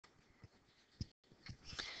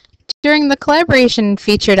during the collaboration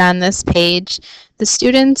featured on this page, the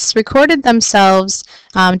students recorded themselves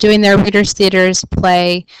doing their Reader's Theater's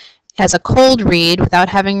play as a cold read without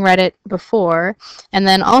having read it before, and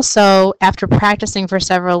then also after practicing for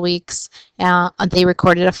several weeks, they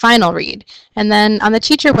recorded a final read. And then on the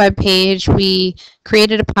teacher webpage, we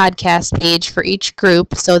created a podcast page for each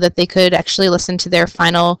group so that they could actually listen to their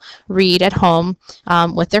final read at home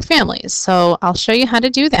with their families. So I'll show you how to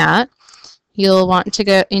do that. You'll want to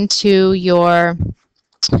go into your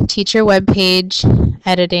teacher webpage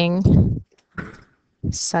editing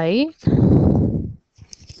site.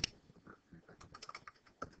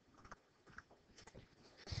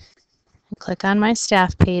 Click on my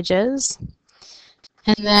staff pages,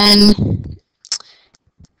 and then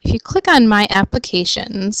if you click on my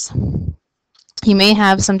applications, you may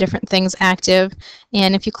have some different things active,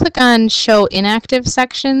 and if you click on show inactive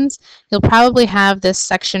sections, you'll probably have this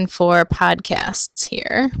section for podcasts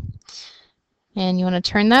here, and you want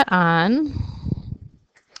to turn that on,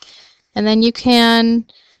 and then you can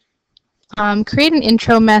create an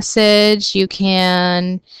intro message. You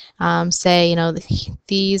can say, you know,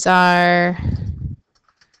 these are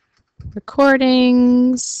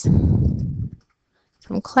recordings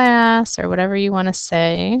from class, or whatever you want to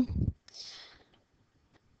say.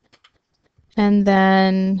 And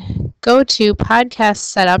then go to podcast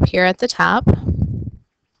setup here at the top.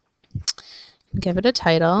 Give it a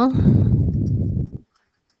title.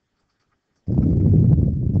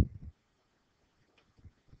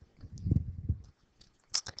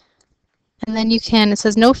 And then you can, it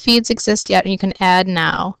says no feeds exist yet, and you can add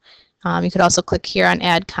now. You could also click here on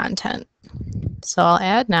add content. So I'll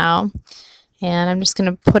add now, and I'm just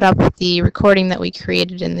going to put up the recording that we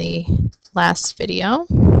created in the last video.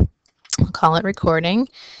 I'll call it recording.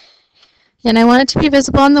 And I want it to be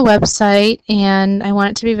visible on the website, and I want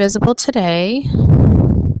it to be visible today.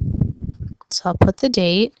 So I'll put the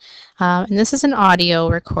date. And this is an audio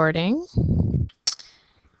recording.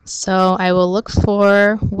 So I will look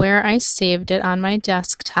for where I saved it on my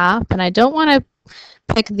desktop, and I don't want to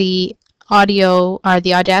pick the audio or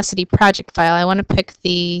the Audacity project file. I want to pick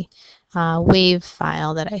the WAV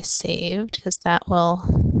file that I saved, because that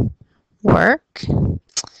will work.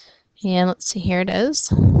 And let's see, here it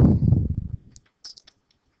is.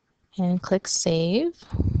 And click Save.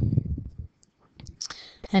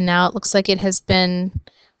 And now it looks like it has been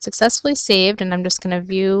successfully saved, and I'm just going to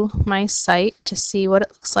view my site to see what it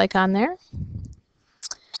looks like on there.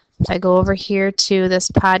 If I go over here to this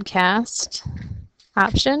podcast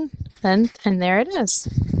option, and there it is.